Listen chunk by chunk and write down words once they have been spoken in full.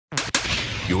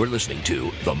You're listening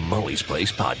to the Molly's Place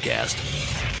Podcast.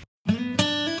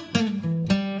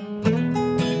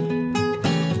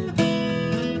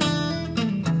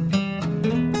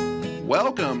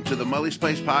 Welcome to the Molly's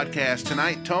Place Podcast.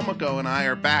 Tonight, Tomoko and I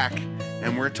are back,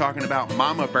 and we're talking about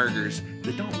mama burgers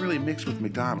that don't really mix with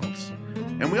McDonald's.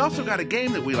 And we also got a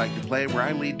game that we like to play where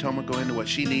I lead Tomoko into what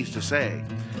she needs to say.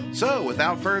 So,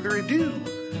 without further ado,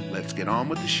 let's get on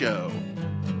with the show.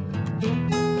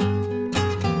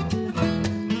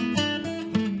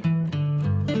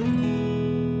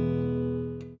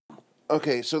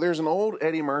 Okay, so there's an old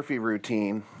Eddie Murphy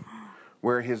routine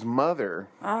where his mother,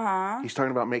 he's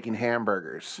talking about making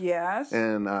hamburgers. Yes.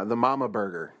 And the mama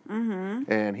burger.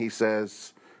 Mm-hmm. And he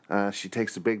says she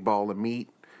takes a big ball of meat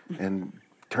and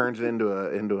turns it into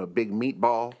a big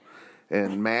meatball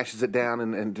and mashes it down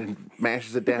and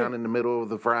mashes it down in the middle of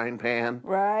the frying pan.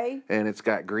 Right. And it's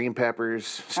got green peppers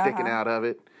sticking out of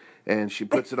it. And she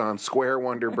puts it on square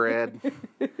Wonder Bread.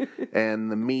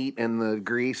 And the meat and the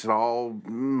grease, it all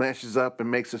meshes up and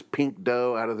makes this pink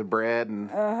dough out of the bread and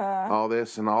all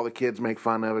this. And all the kids make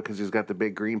fun of it because he's got the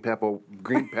big green pepper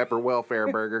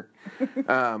welfare burger.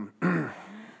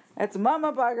 That's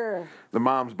Mama Burger. The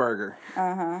mom's burger.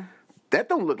 That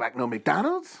don't look like no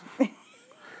McDonald's.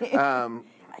 I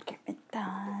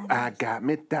got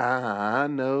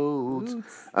McDonald's.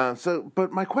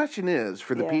 But my question is,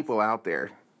 for the people out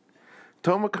there,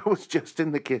 Tomoko was just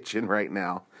in the kitchen right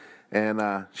now,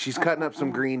 and she's cutting up some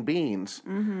green beans.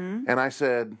 Mm-hmm. And I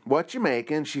said, "What you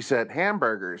making?" She said,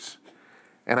 "Hamburgers."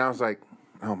 And I was like,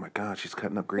 "Oh my God, she's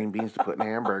cutting up green beans to put in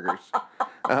hamburgers."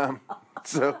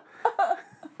 So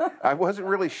I wasn't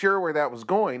really sure where that was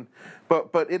going,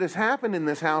 but it has happened in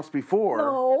this house before.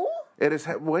 No. It has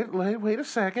wait a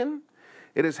second.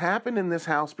 It has happened in this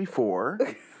house before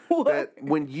that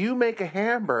when you make a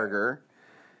hamburger,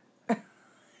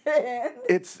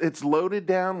 it's loaded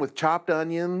down with chopped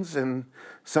onions and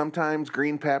sometimes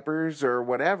green peppers or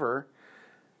whatever.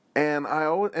 And I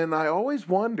always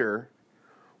wonder,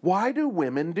 why do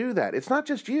women do that? It's not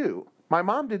just you. My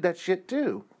mom did that shit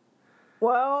too.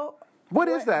 Well, what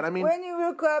is that? I mean, when you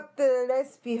look up the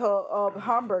recipe of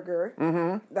hamburger,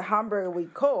 the hamburger we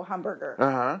call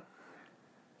hamburger.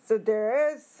 So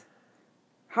there is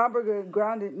hamburger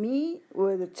grounded meat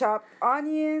with the chopped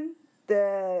onion,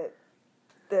 the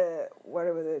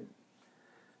whatever the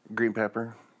green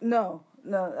pepper. No,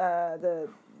 the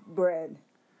bread.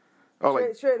 Oh,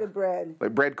 shredded bread.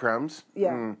 Like breadcrumbs.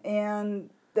 Yeah, and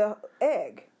the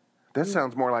egg. That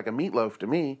sounds more like a meatloaf to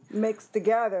me. Mixed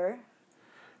together.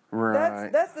 Right.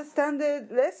 That's the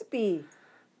standard recipe.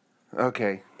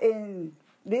 Okay. In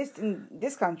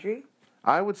this country.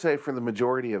 I would say for the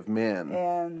majority of men,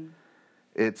 and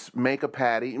it's make a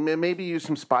patty, maybe use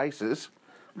some spices.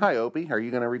 Hi, Opie. Are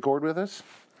you going to record with us?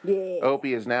 Yeah.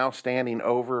 Opie is now standing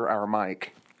over our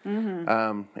mic,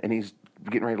 and he's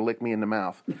getting ready to lick me in the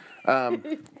mouth.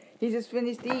 He just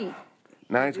finished to eat.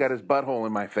 Now he's got his butthole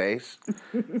in my face.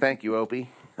 Thank you, Opie.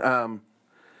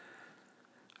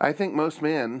 I think most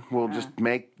men will just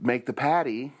make the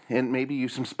patty and maybe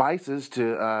use some spices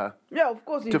to of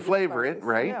course to flavor it,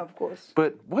 right? Yeah, of course.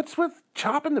 But what's with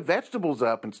chopping the vegetables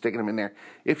up and sticking them in there?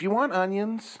 If you want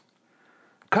onions,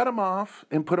 cut them off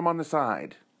and put them on the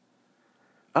side.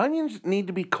 Onions need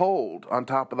to be cold on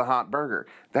top of the hot burger.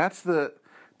 That's the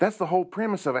whole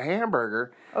premise of a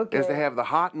hamburger, is to have the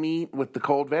hot meat with the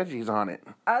cold veggies on it.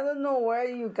 I don't know where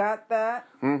you got that.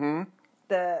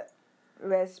 The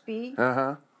recipe.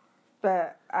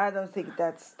 But I don't think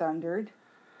that's standard.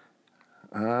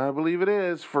 I believe it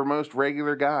is for most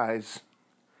regular guys.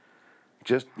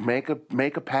 Just make a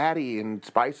patty and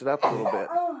spice it up a little bit.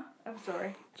 Oh, I'm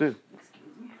sorry. Just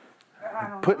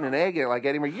putting an egg in it like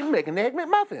Eddie Murphy. You can make an egg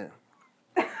McMuffin.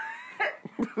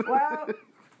 Well,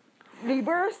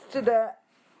 reverse to the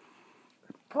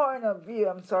point of view.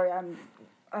 I'm sorry.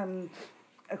 I'm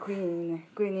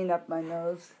cleaning up my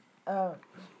nose.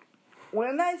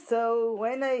 When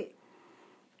I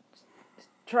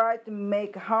tried to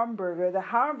make a hamburger, the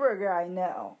hamburger I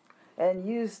know, and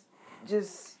you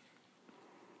just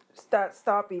start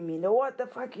stopping me. No, what the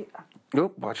fuck?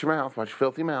 Nope, watch your mouth. Watch your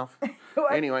filthy mouth.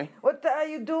 Anyway. What are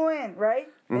you doing, right?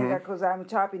 And because I'm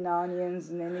chopping onions,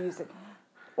 and then you said,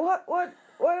 what am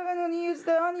I going to use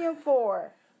the onion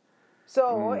for?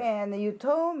 So, and you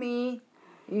told me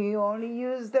you only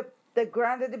use the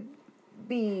grounded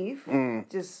beef,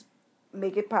 just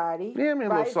make it patty. Yeah, maybe a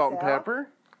little salt and pepper.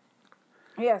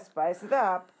 Yeah, spice it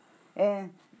up.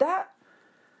 And that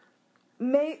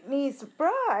made me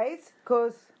surprised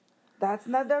because that's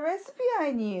not the recipe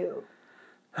I knew.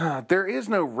 There is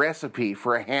no recipe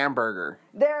for a hamburger.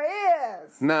 There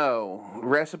is. No,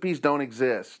 recipes don't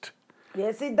exist.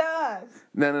 Yes, it does.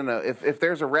 No. If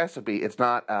there's a recipe, it's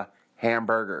not a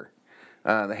hamburger.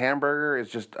 The hamburger is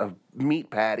just a meat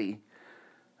patty.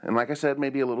 And like I said,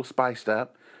 maybe a little spiced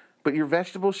up. But your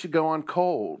vegetables should go on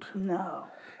cold. No.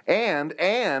 And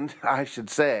I should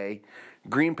say,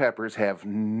 green peppers have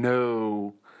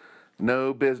no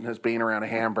business being around a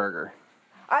hamburger.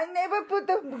 I never put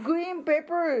the green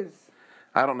peppers.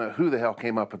 I don't know who the hell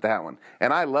came up with that one.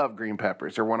 And I love green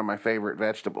peppers. They're one of my favorite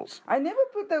vegetables. I never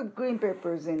put the green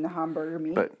peppers in the hamburger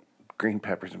meat. But green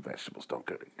peppers and vegetables don't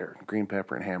go together. Green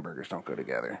pepper and hamburgers don't go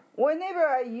together. Whenever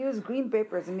I use green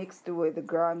peppers mixed with the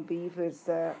ground beef, it's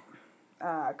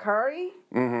curry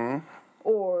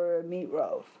or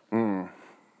meatloaf.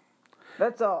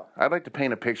 That's all. I'd like to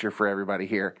paint a picture for everybody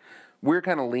here. We're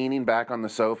kind of leaning back on the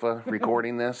sofa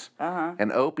recording this.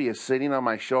 And Opie is sitting on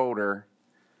my shoulder.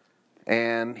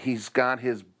 And he's got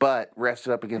his butt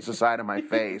rested up against the side of my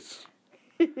face.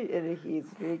 And he's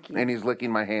licking. And he's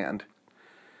licking my hand.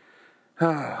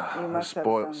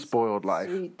 Spoiled life.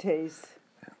 Sweet taste.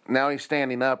 Now he's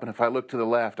standing up, and if I look to the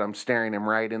left, I'm staring him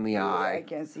right in the eye. I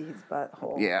can see his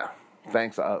butthole. Yeah.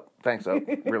 Thanks, Op.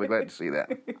 Really glad to see that.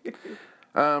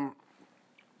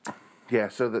 Yeah,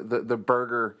 so the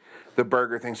burger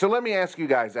thing. So let me ask you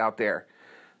guys out there.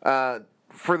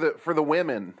 For the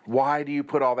women, why do you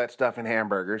put all that stuff in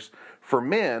hamburgers? For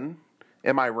men,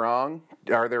 am I wrong?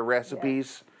 Are there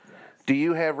recipes? Yes. Do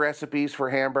you have recipes for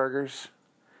hamburgers?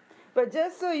 But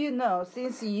just so you know,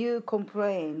 since you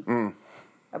complain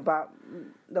about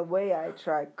the way I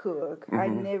try cook, I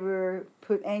never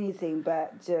put anything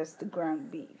but just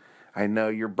ground beef. I know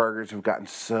your burgers have gotten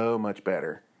so much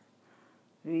better.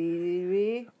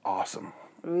 Really? Awesome.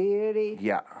 Really?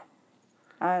 Yeah.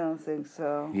 I don't think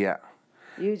so. Yeah.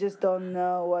 You just don't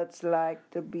know what's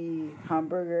like to be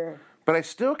hamburger. But I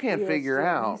still can't figure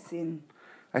out. Missing.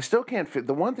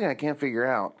 The one thing I can't figure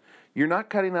out, you're not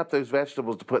cutting up those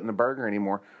vegetables to put in the burger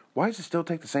anymore. Why does it still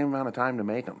take the same amount of time to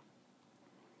make them?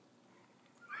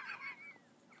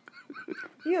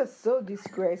 You're so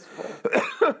disgraceful.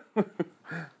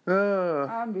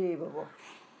 Unbelievable.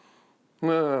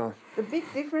 The big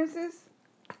difference is,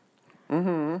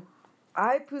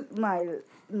 I put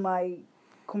my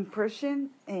compression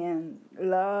and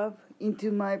love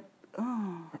into my.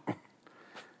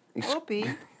 Opie,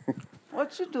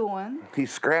 what you doing?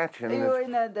 He's scratching. You're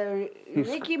in the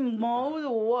licking mode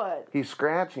or what? He's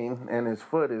scratching, and his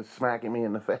foot is smacking me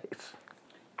in the face.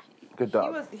 Good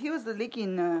dog. He was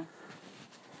licking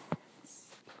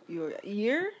your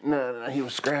ear. No, he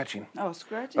was scratching. Oh,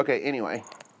 scratching. Okay. Anyway.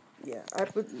 Yeah, I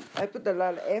put a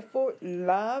lot of effort and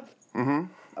love.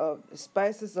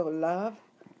 Spices of love.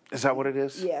 Is that what it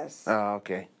is? Yes. Oh,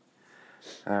 okay.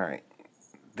 All right.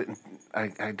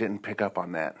 I didn't pick up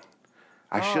on that.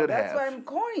 I should have. That's why I'm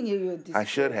calling you. I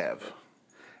should have.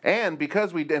 And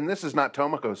because and this is not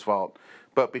Tomoko's fault,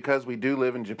 but because we do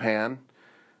live in Japan,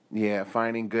 yeah,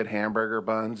 finding good hamburger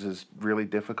buns is really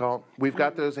difficult. We've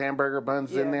got those hamburger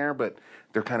buns in there, but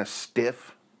they're kind of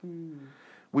stiff.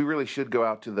 We really should go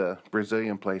out to the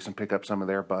Brazilian place and pick up some of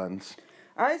their buns.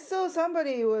 I saw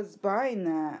somebody was buying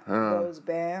those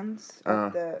buns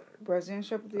at the Brazilian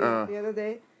shop the other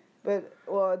day, but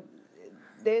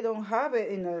they don't have it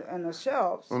in the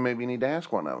shelves. Well, maybe you need to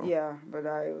ask one of them. Yeah, but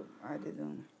I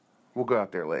didn't. We'll go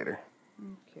out there later.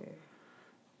 Okay.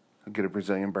 I'll get a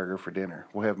Brazilian burger for dinner.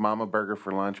 We'll have Mama burger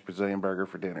for lunch, Brazilian burger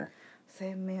for dinner.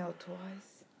 Same meal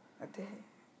twice a day.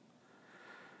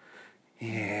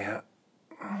 Yeah.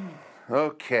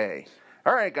 Okay.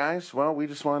 All right, guys. Well, we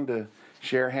just wanted to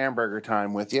share hamburger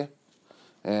time with you.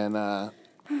 And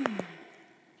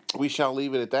we shall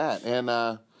leave it at that. And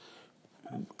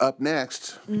up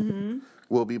next,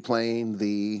 we'll be playing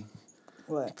the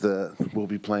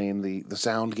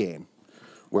sound game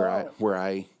where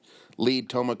I lead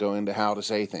Tomoko into how to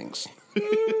say things.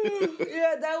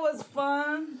 Yeah, that was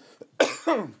fun.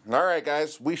 All right,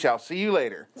 guys. We shall see you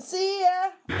later. See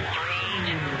ya.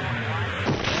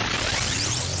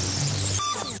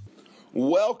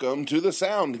 Welcome to the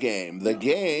sound game, the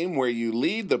game where you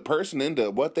lead the person into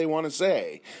what they want to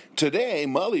say. Today,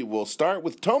 Mully will start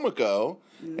with Tomoko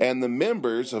and the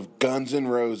members of Guns N'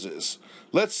 Roses.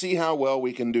 Let's see how well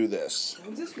we can do this.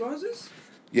 Guns N' Roses?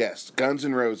 Yes, Guns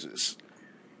N' Roses.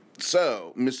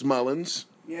 So, Miss Mullins.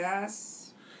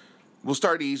 Yes. We'll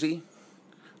start easy.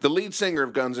 The lead singer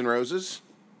of Guns N' Roses.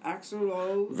 Axl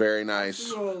Rose. Very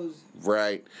nice. Axl Rose.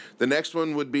 Right. The next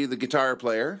one would be the guitar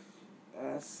player.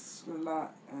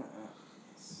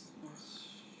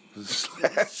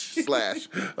 Slash.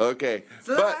 Okay.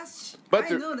 Slash. But I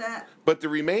know that. But the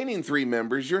remaining three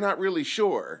members, you're not really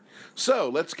sure. So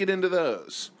let's get into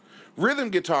those. Rhythm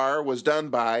guitar was done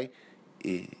by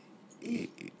E.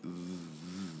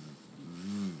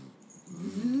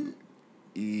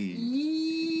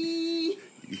 E.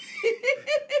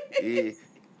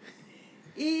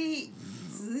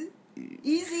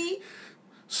 Easy.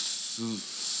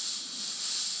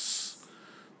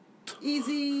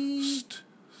 Easy.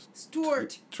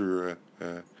 Stuart.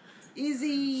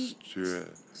 Easy.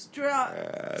 Strut.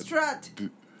 Strada.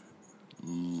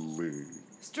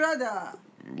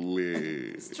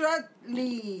 Strutly.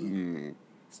 Strutly.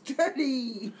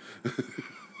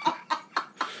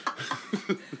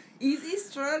 Easy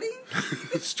strutting?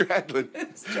 Straddling.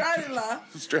 Stradler.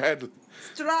 Straddling.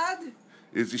 Strad.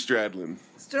 Is he straddling?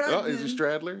 Straddling. Oh, is he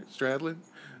straddler? Straddling?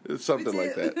 It's something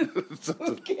like that. Something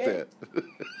Okay.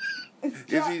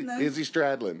 like that. Is he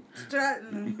straddling?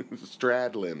 Straddling.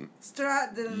 Straddling.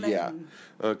 Straddling. Yeah.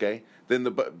 Okay. Then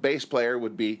the bass player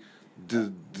would be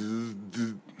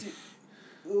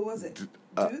What was it?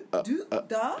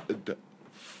 Duff.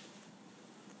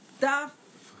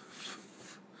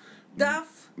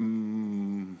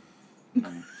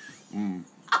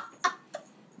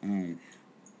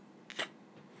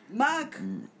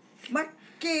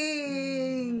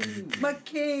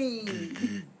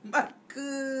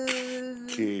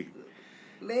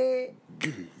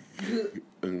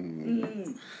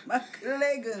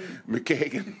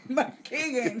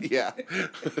 McKagan. Yeah.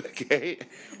 Okay.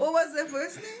 What was the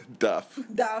first name? Duff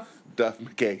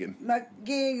McKagan.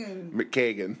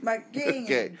 McKagan.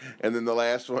 Okay. And then the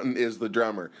last one is the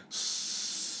drummer.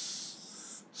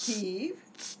 Steve.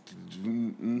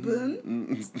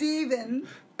 Steven.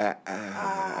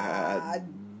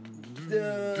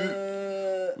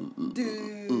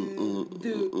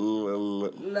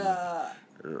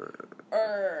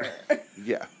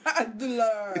 Yeah.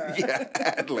 Adler. Yeah,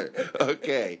 Adler.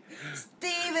 Okay.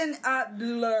 Steven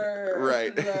Adler.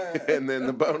 Right. And then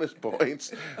the bonus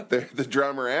points, the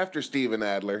drummer after Steven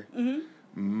Adler.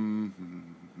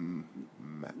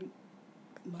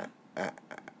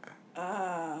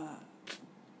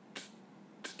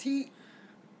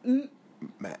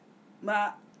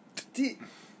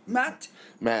 Matt.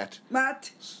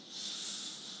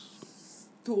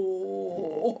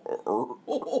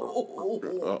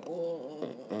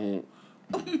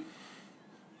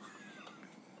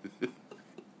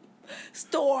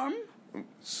 Storm.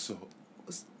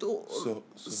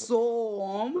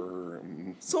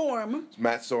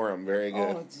 Matt Sorum, very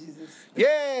good. Oh, Jesus.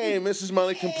 Yay! Mrs.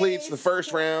 Mully completes the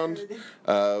first round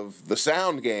of the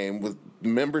sound game with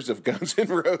members of Guns N'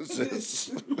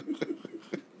 Roses.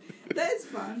 That's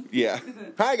fun. Yeah.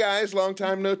 Hi, guys. Long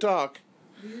time no talk.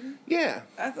 Really? Yeah.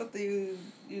 I thought that you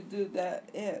do that.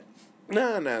 Yeah.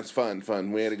 No, it's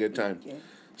fun. We had a good time. Okay.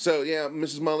 So, yeah,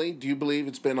 Mrs. Mully, do you believe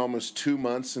it's been almost 2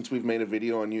 months since we've made a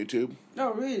video on YouTube?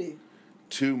 Oh, really?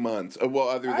 2 months. Well,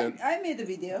 other than... I made a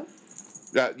video.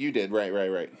 You did, right.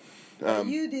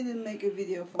 You didn't make a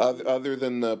video for me. Other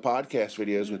than the podcast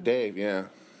videos with Dave, yeah.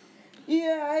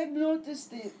 Yeah, I've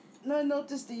noticed it. I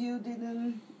noticed that you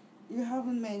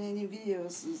haven't made any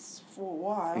videos for a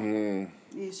while.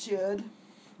 You should.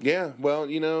 Yeah, well,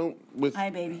 with Hi,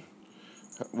 baby.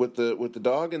 With the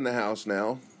dog in the house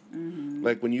now,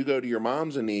 like when you go to your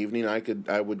mom's in the evening,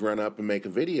 I would run up and make a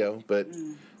video, but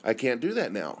I can't do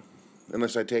that now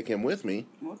unless I take him with me.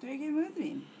 We'll take him with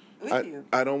me. You.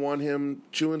 I don't want him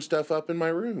chewing stuff up in my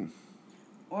room.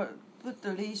 Or put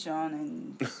the leash on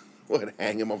and... What,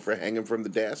 hang him from the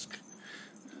desk?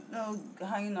 No,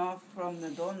 hanging off from the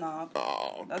doorknob.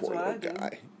 Oh, that's poor what I little do.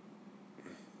 guy.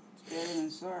 It's better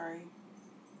than sorry.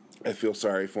 I feel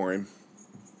sorry for him.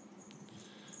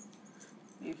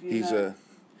 He's a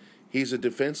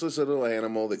defenseless little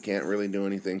animal that can't really do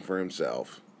anything for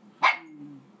himself.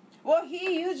 Well,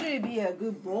 he usually be a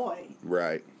good boy.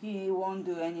 Right. He won't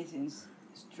do anything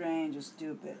strange or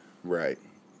stupid. Right.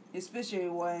 Especially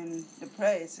when the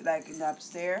place, like in the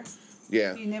upstairs.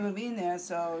 Yeah. He's never been there,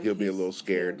 so he'll be a little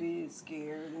scared. He'll be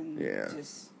scared and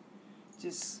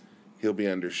just. He'll be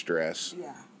under stress.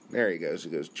 Yeah. There he goes. He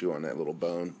goes chew on that little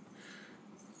bone.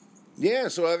 Yeah,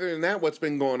 so other than that, what's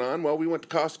been going on? Well, we went to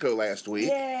Costco last week.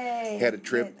 Yay! Had a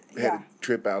trip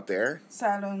out there.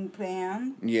 Salon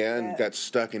plan. Yeah, and got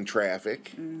stuck in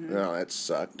traffic. Oh, that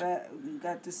sucked. But we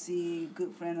got to see a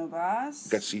good friend of ours.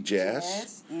 Got to see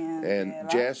Jess. And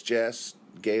Gayla. Jess,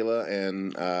 Gayla,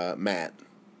 and Matt.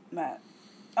 Matt.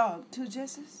 Oh, 2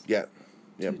 Jesses? Yeah.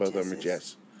 Yeah, Two both of them are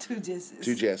Jesses. Jess. 2 Jesses.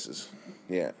 2 Jesses.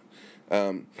 Yeah.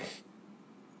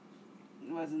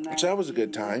 Wasn't nice. So that was a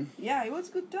good time. Yeah, it was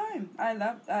a good time.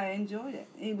 I enjoyed it.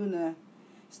 Even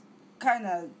kind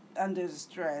of under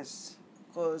stress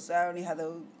because I only had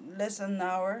less than an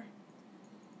hour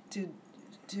to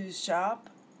shop.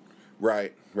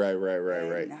 Right.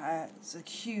 And, it's a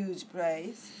huge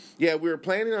place. Yeah, we were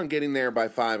planning on getting there by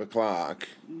 5 o'clock.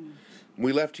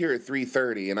 We left here at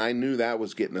 3:30, and I knew that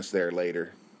was getting us there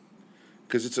later.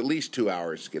 Because it's at least 2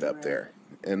 hours to get up there.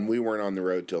 And we weren't on the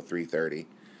road till 3:30.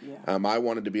 Yeah. I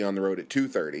wanted to be on the road at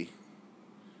 2:30.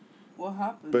 What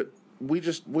happened? But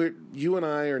you and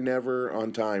I are never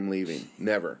on time leaving.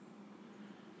 Never.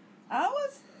 I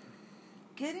was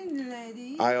getting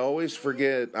ready. I always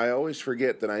forget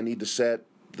that I need to set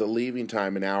the leaving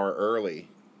time an hour early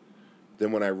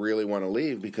than when I really want to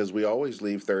leave, because we always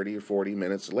leave 30 or 40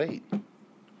 minutes late.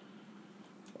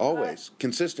 Always.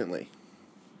 Consistently.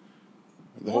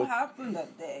 What happened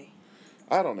that day?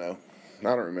 I don't know. I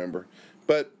don't remember.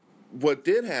 But what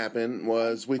did happen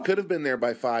was we could have been there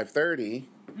by 5:30,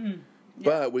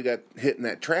 but we got hit in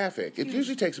that traffic. It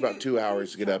usually takes about 2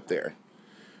 hours to get up there.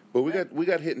 But we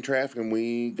got hit in traffic, and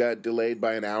we got delayed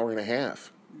by an hour and a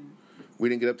half. We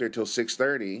didn't get up there till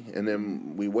 6:30, and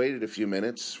then we waited a few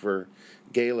minutes for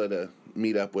Gayla to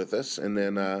meet up with us, and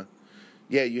then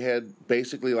you had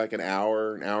basically like an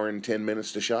hour and 10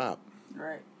 minutes to shop.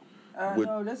 Right.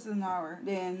 No, that's an hour.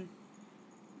 Then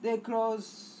they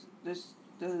close the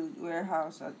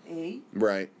warehouse at 8.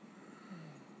 Right.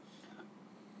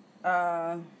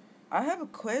 I have a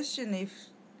question. If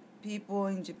people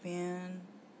in Japan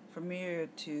familiar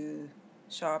to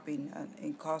shopping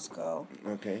in Costco.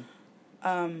 Okay.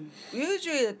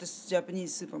 Usually at the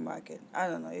Japanese supermarket. I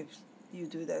don't know if you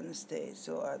do that in the States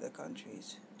or other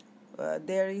countries.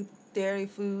 Dairy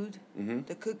food,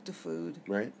 the cooked food,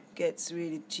 right, gets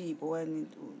really cheap when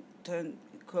it turns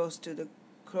close to the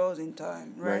closing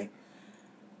time, right?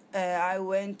 I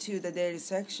went to the dairy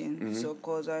section, so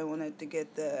because I wanted to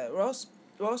get the roast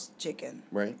chicken.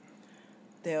 Right.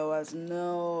 There was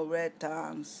no red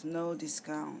tongues, no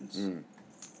discounts.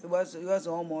 It was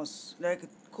almost like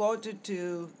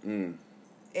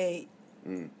 7:45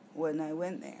 when I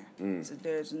went there. So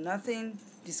there's nothing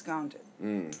discounted.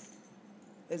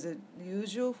 Is it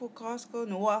usual for Costco?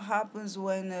 And what happens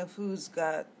when the foods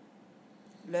got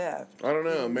left? I don't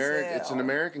know. It's an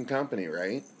American company,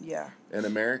 right? Yeah. And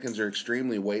Americans are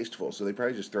extremely wasteful, so they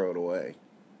probably just throw it away.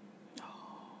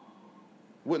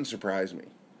 Wouldn't surprise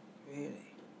me.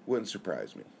 Really? Wouldn't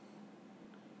surprise me.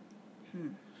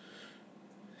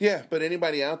 Yeah, but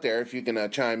anybody out there, if you can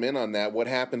chime in on that, what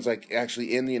happens like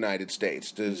actually in the United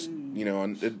States? Does and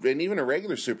even a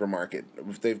regular supermarket,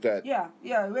 if they've got you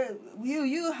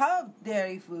have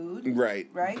dairy food, right,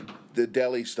 the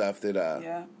deli stuff that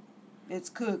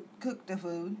it's cooked the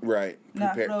food, right,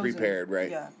 not prepared,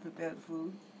 right, prepared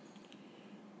food.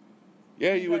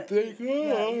 Yeah, you would think.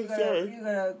 You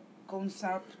gotta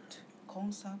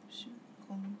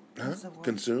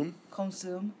consume.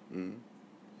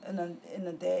 In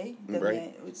a day,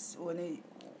 right? Which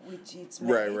it's made.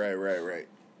 Right.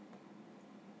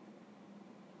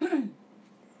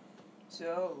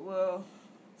 So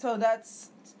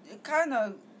that's kind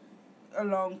of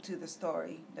along to the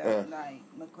story. That my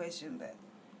question that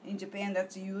in Japan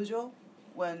that's usual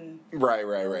when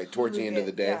right towards the end of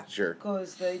the day, sure,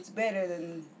 because it's better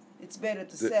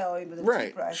to sell even the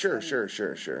cheap price. Sure.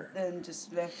 Than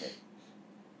just left it.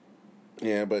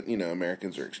 Yeah, but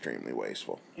Americans are extremely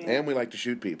wasteful, and we like to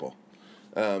shoot people.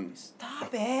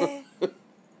 Stop it!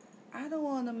 I don't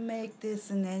want to make this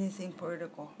in anything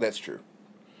political. That's true.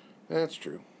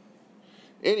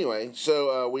 Anyway,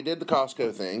 so we did the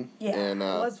Costco thing. Yeah, and, it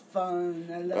was fun.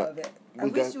 I love it. I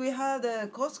wish we had a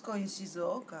Costco in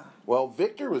Shizuoka. Well,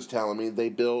 Victor was telling me they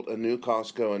built a new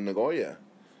Costco in Nagoya.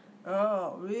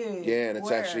 Oh, really? Yeah, and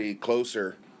it's actually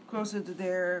closer. Closer to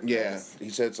their place? Yeah, he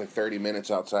said it's like 30 minutes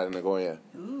outside of Nagoya.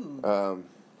 Ooh.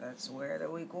 That's where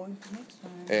we're going next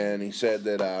time. And he said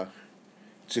that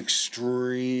it's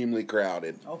extremely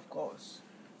crowded. Of course.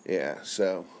 Yeah,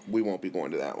 so we won't be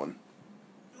going to that one.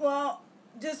 Well,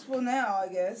 just for now, I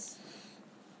guess.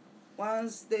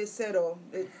 Once they settle,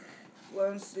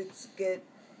 once it's get.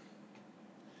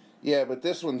 Yeah, but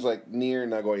this one's like near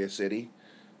Nagoya City,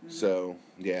 so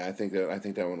yeah, I think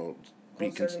that one will be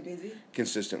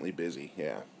consistently busy.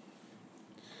 Yeah,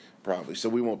 probably. So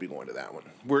we won't be going to that one.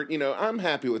 I'm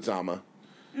happy with Zama.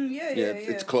 Yeah.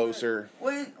 It's closer.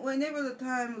 Whenever the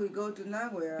time we go to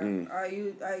Nagoya,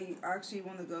 I actually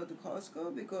want to go to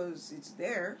Costco because it's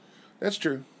there. That's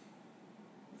true.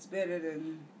 It's better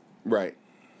than right.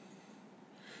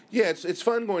 Yeah, it's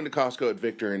fun going to Costco at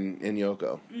Victor and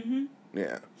Yoko.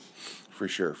 Yeah, for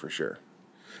sure.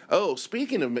 Oh,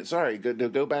 speaking of,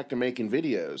 go back to making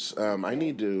videos. I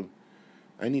need to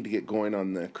get going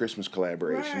on the Christmas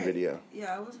collaboration video.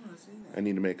 Yeah, I was going to say that. I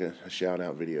need to make a shout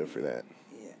out video for that.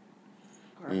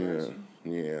 Yeah.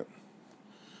 Yeah.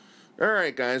 All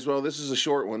right, guys. Well, this is a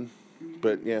short one,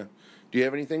 but yeah. Do you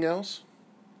have anything else?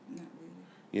 Not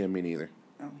really. Yeah, me neither.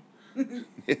 Oh.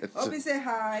 Yes. Opie, say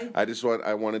hi.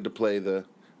 I wanted to play the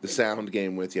sound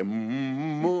game with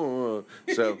you.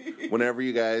 So whenever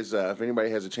you guys, if anybody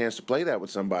has a chance to play that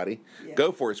with somebody,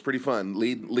 go for it. It's pretty fun.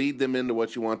 Lead them into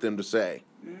what you want them to say.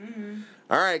 Mm-hmm.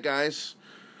 All right, guys.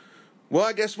 Well,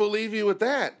 I guess we'll leave you with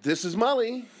that. This is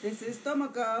Mully. This is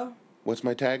Tomoko. What's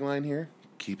my tagline here?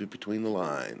 Keep it between the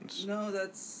lines. No,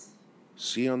 that's...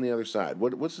 See you on the other side.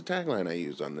 What's the tagline I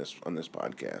use on this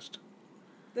podcast?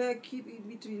 The keep it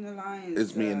between the lines.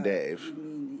 It's me and Dave.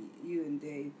 You and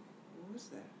Dave. What was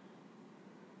that?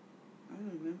 I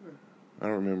don't remember. I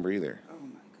don't remember either. Oh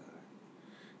my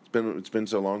God. It's been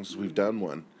so long since we've done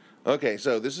one. Okay,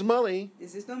 so this is Mully.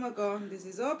 This is Tomoko. This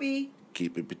is Opie.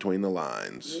 Keep it between the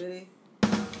lines. Really?